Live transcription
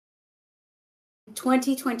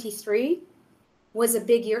2023 was a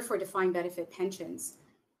big year for defined benefit pensions.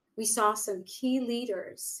 We saw some key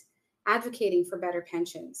leaders advocating for better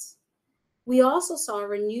pensions. We also saw a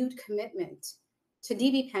renewed commitment to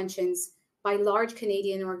DB pensions by large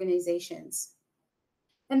Canadian organizations.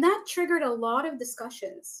 And that triggered a lot of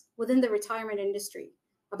discussions within the retirement industry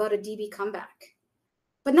about a DB comeback.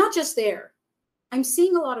 But not just there. I'm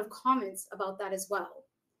seeing a lot of comments about that as well.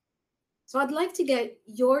 So I'd like to get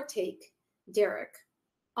your take, Derek,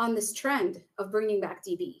 on this trend of bringing back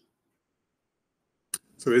DB.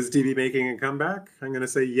 So is DB making a comeback? I'm going to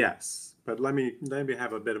say yes, but let me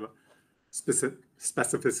have a bit of a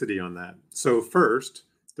specificity on that. So first,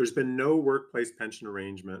 there's been no workplace pension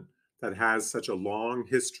arrangement that has such a long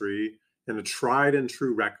history and a tried and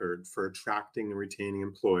true record for attracting and retaining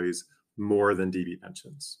employees more than DB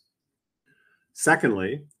pensions.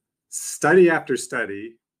 Secondly, study after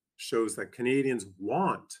study shows that Canadians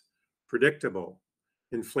want predictable,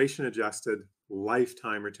 inflation-adjusted,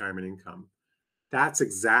 lifetime retirement income. That's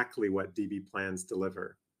exactly what DB plans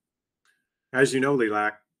deliver. As you know,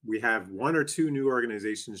 Lilach, we have 1 or 2 new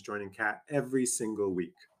organizations joining CAT every single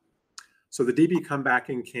week. So the DB comeback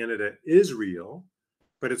in Canada is real,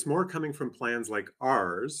 but it's more coming from plans like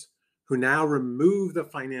ours, who now remove the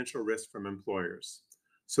financial risk from employers.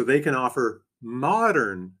 So they can offer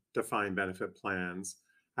modern defined benefit plans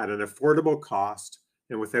at an affordable cost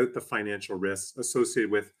and without the financial risks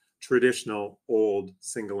associated with traditional old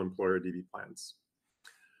single employer DB plans.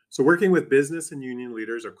 So working with business and union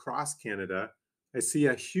leaders across Canada, I see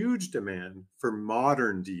a huge demand for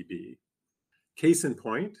modern DB. Case in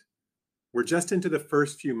point, we're just into the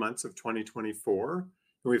first few months of 2024,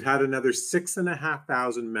 and we've had another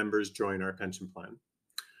 6,500 members join our pension plan,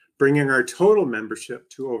 bringing our total membership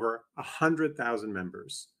to over 100,000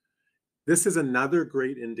 members. This is another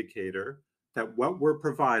great indicator that what we're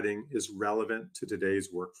providing is relevant to today's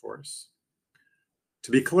workforce.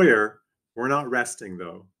 To be clear, we're not resting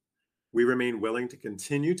though. We remain willing to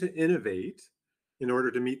continue to innovate in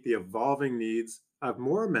order to meet the evolving needs of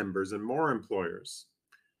more members and more employers.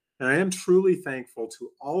 And I am truly thankful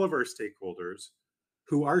to all of our stakeholders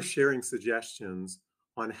who are sharing suggestions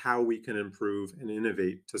on how we can improve and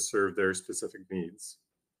innovate to serve their specific needs.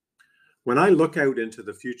 When I look out into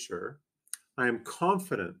the future, I am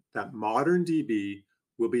confident that modern DB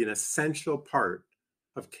will be an essential part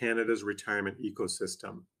of Canada's retirement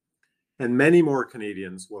ecosystem, and many more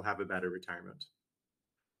Canadians will have a better retirement.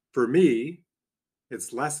 For me,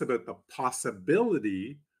 it's less about the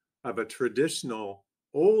possibility of a traditional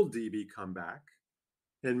old DB comeback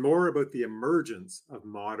and more about the emergence of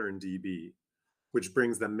modern DB, which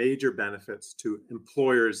brings the major benefits to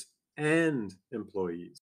employers and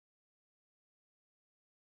employees.